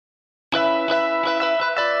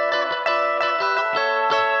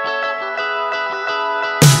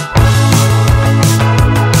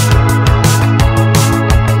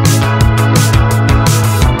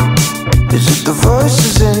The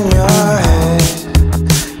voices in your head,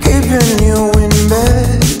 keeping you in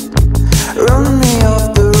bed. Run me off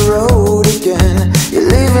the road again. You're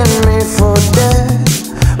leaving me for dead.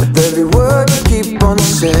 With every word you keep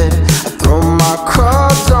unsaid, I throw my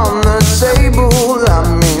cards on the table. I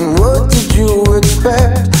mean, what did you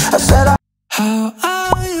expect? I said How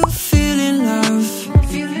are you feeling, love?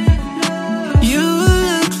 You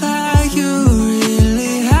look like you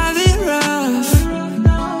really have it rough,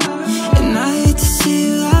 and I hate to see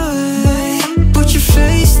you that way. Put your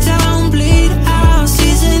face down, bleed out,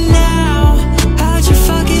 season now. How'd you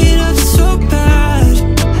fuck it up so bad?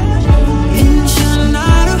 Inch and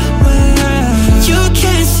out of where you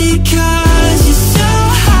can't see, 'cause you're so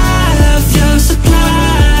high off your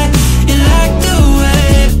supply. You like the way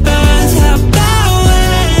it burns, how bad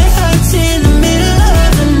when it hurts in the middle of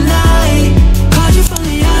the night. Called you from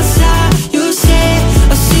the outside, you say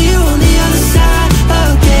I'll see you on the other side.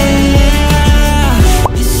 Okay,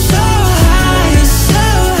 you're so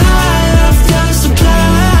high off your supply.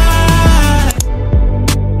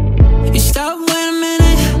 You stop, wait a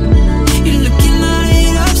minute, you're looking at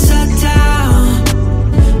it upside down.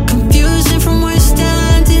 Confusing from where you're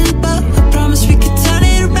standing, but I promise we could turn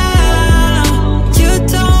it around. You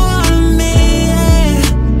don't wanna admit it,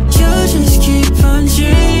 you just keep on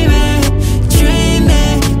dreaming,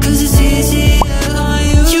 dreaming, 'cause it's easier on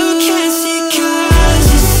you. You can't see 'cause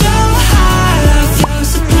you're so high off your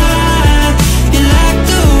supply. You like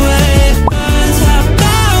the way it burns, how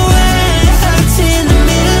bad when it hurts in the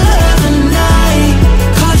middle of the night.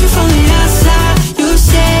 Called you from the outside, you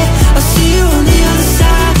say I'll see you on the other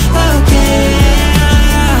side. Okay,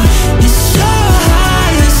 you're so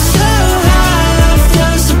high off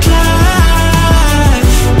your supply.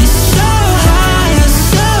 You're so high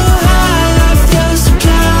off your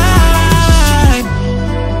supply.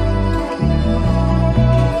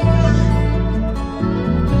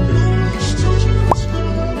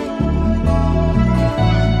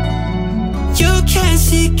 You can't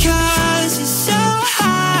see 'cause you're so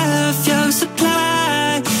high off your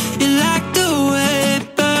supply. You like the way it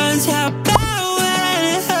burns, how bad when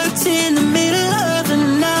it hurts in the middle of the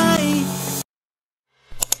night.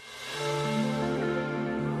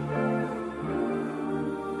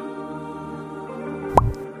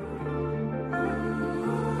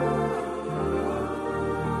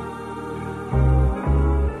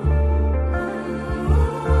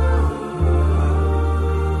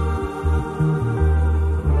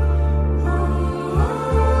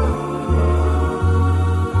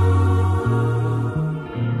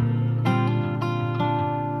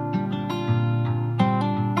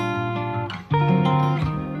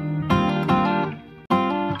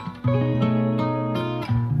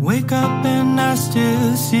 Wake up and I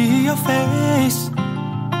still see your face.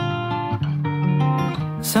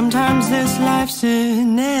 Sometimes this life's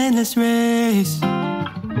an endless race.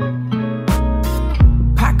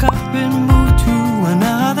 Pack up and move to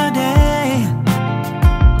another day.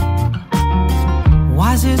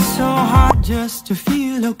 Why is it so hard just to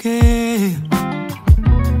feel okay?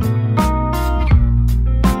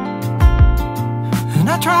 And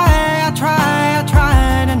I try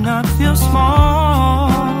to not feel small.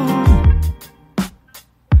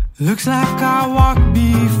 Looks like I walk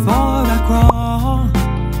before I crawl.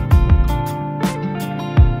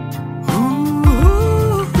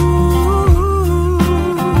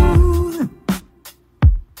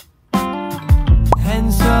 And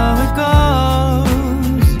so it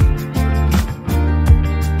goes.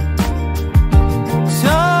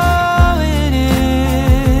 So it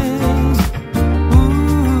is.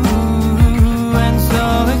 And so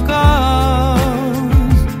it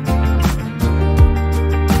goes.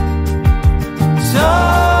 So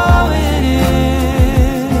it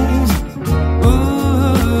is.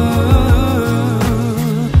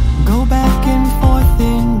 Go back and forth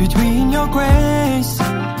in between your grace.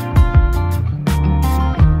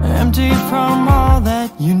 Empty from all that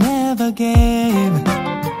you never gave.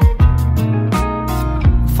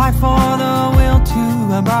 Fight for the will to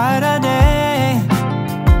a brighter day.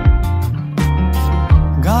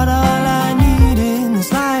 Got all I need in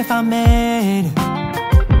this life I made.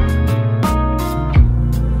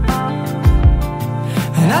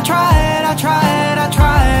 And I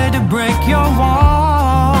tried to break your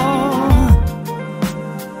wall.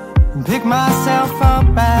 Pick myself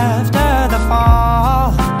up after the fall.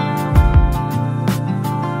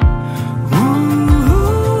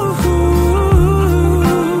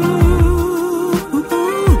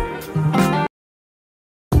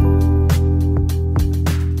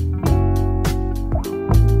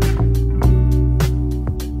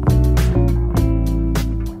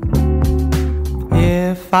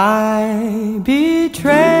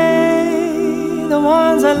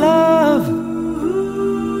 ones I love,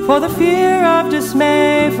 for the fear of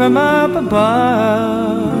dismay from up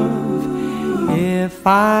above. If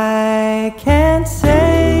I can't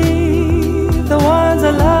save the ones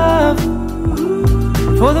I love,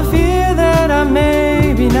 for the fear that I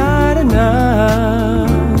may be not enough,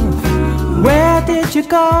 where did you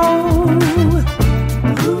go?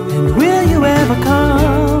 And will you ever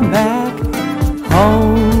come back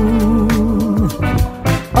home?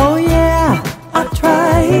 Oh yeah, I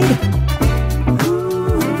tried.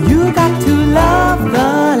 You got to love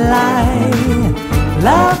the light,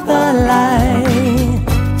 love the light,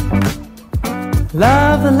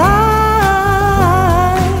 love the light.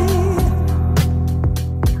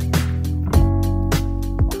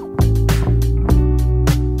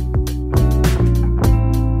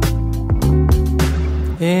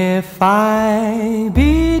 If I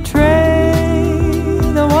betray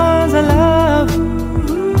the ones I love,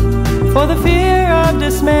 for the fear of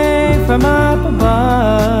dismay from up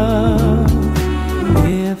above,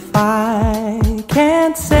 if I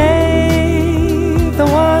can't save the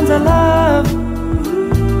ones I love,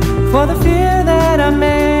 for the fear that I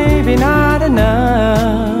may be not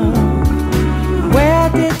enough, where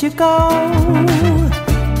did you go?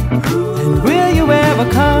 And will you ever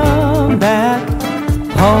come back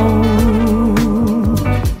home?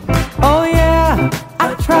 Oh yeah,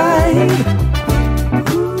 I tried.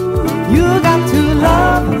 You got to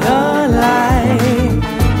love the light,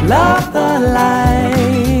 love the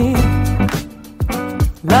light,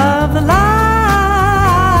 love the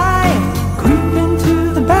light. Creep into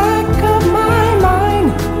the back of my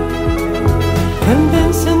mind,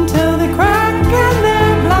 convince until they crack and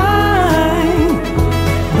they're blind,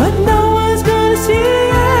 but no one's gonna see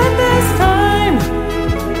it this time.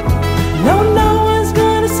 No, no one's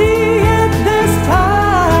gonna see it this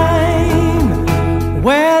time.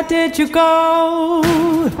 Where did you go?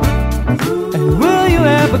 And will you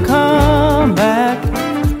ever come back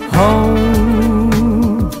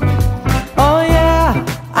home? Oh yeah,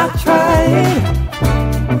 I tried.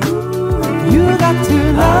 You got to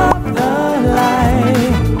love the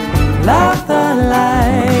light, love the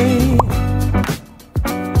light,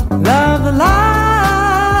 love the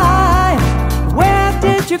light. Where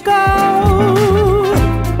did you go?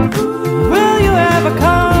 Will you ever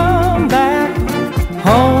come back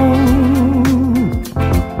home?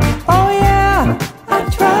 Oh yeah, I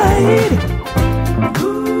tried.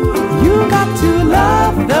 You got to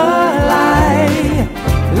love the light,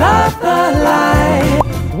 love the light.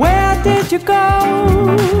 Where did you go?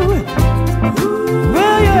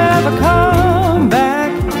 Will you ever come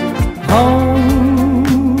back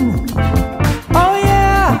home? Oh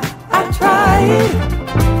yeah, I tried.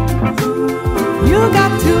 You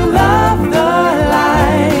got to love the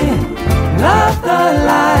light, love the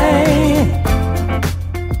light,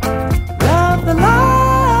 love the light.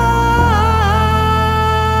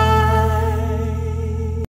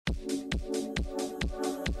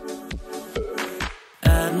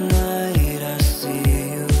 At night I see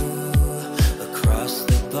you across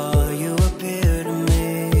the bar. You appear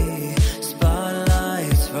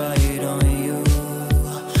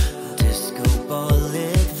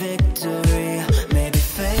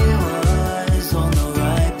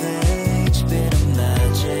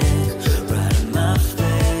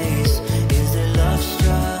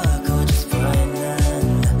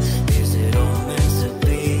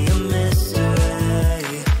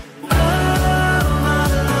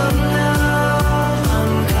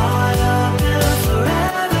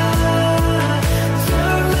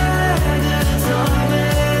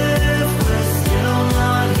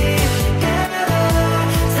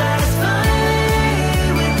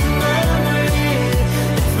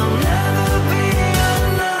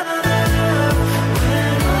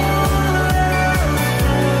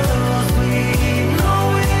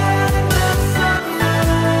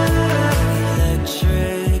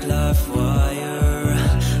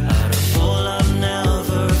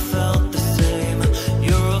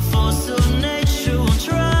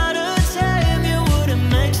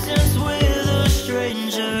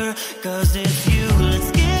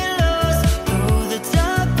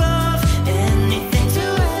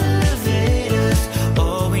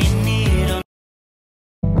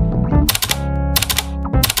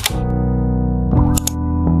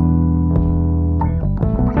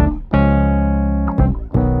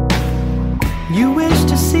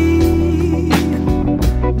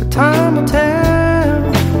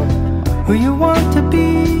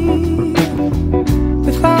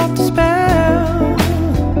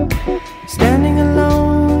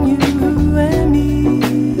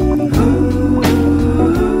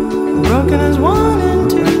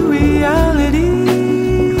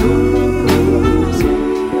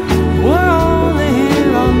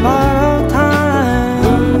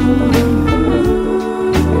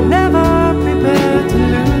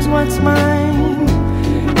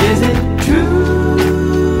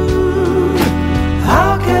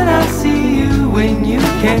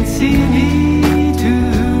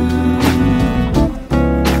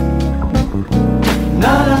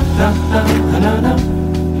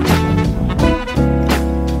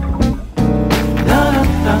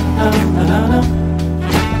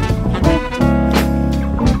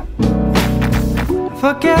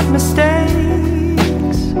Forget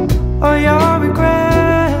mistakes or your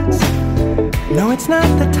regrets. No, it's not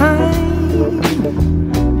the time.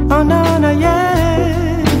 Oh no, not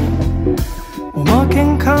yet. What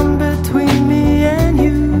can come between me and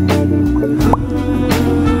you?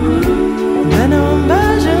 There are no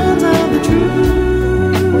versions of the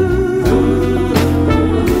truth.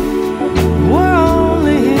 We're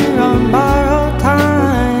only here on borrowed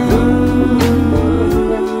time.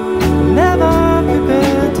 Never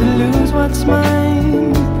prepared to lose what's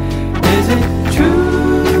mine. Is it true?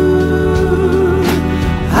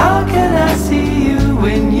 How can I see you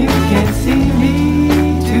when you can't see me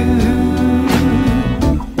too?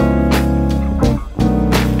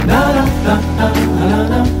 Na na na na na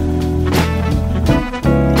na.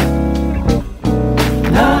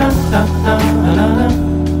 Na na na na na.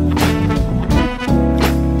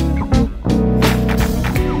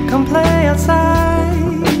 Come play outside,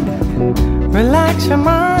 relax your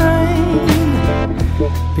mind,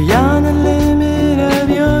 beyond the limit of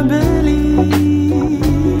your belief.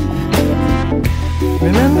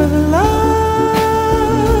 Remember the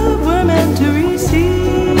love we're meant to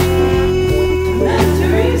receive. Meant to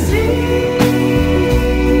receive.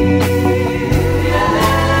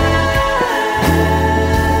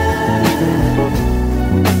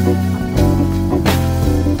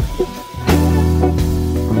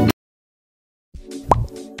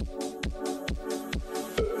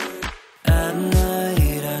 At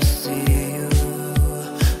night I see you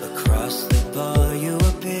across the bar. You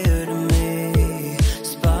appear to me.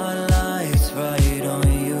 Spotlights right on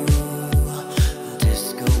you.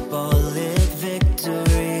 Disco ball lit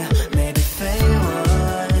victory. Maybe fate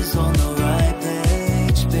was on the right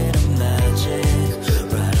page. Bit of magic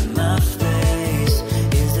right in my face.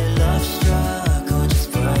 Is it love struck or just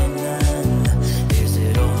frightening? Is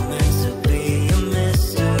it all meant to be a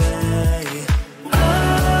mystery? Oh,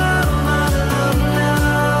 my love,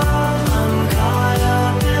 now I'm caught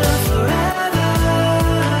up in forever.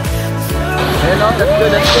 Hello, that's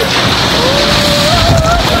good, that's good.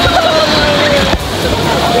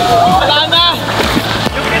 Wala na!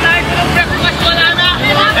 Yung kinain ko ng breakfast, wala na!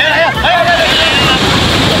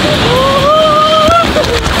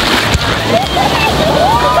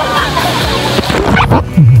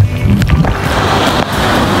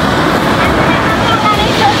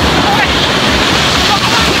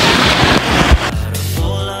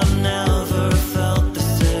 Well, I've never felt the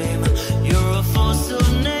same. You're a force of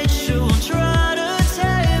nature, won't try to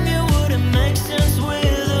tame you. Wouldn't make sense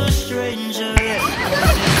with a stranger.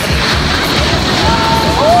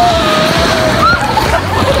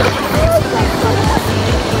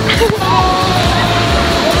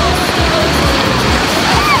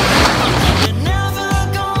 You're never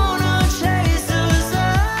gonna chase us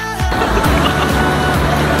out.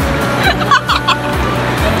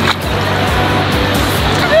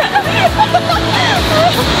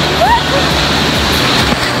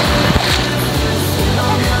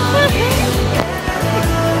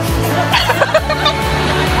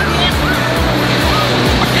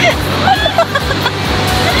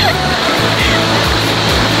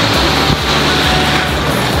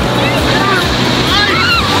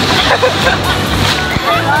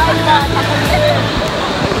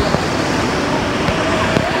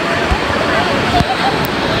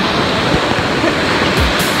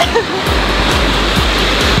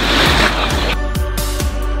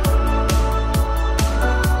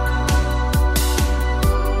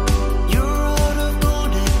 Your heart of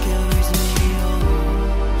gold, it carries me on.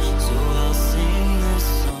 So I'll sing this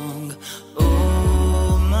song.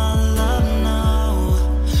 Oh, my love, now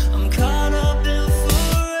I'm caught up in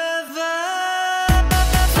forever.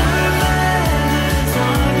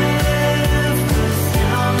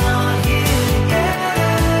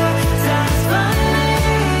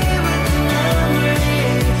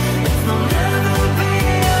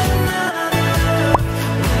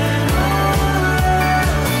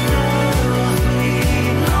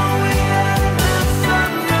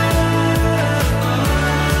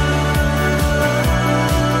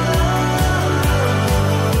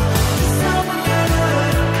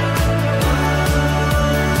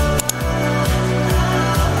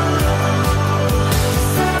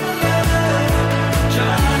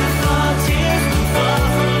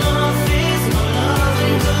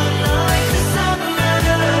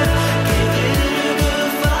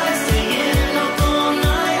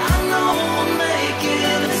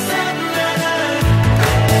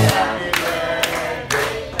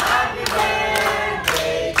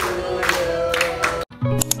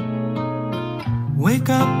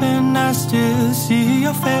 still see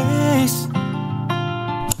your face.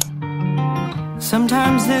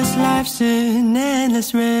 Sometimes this life's an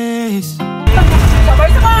endless race.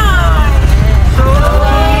 Sabay-sabay!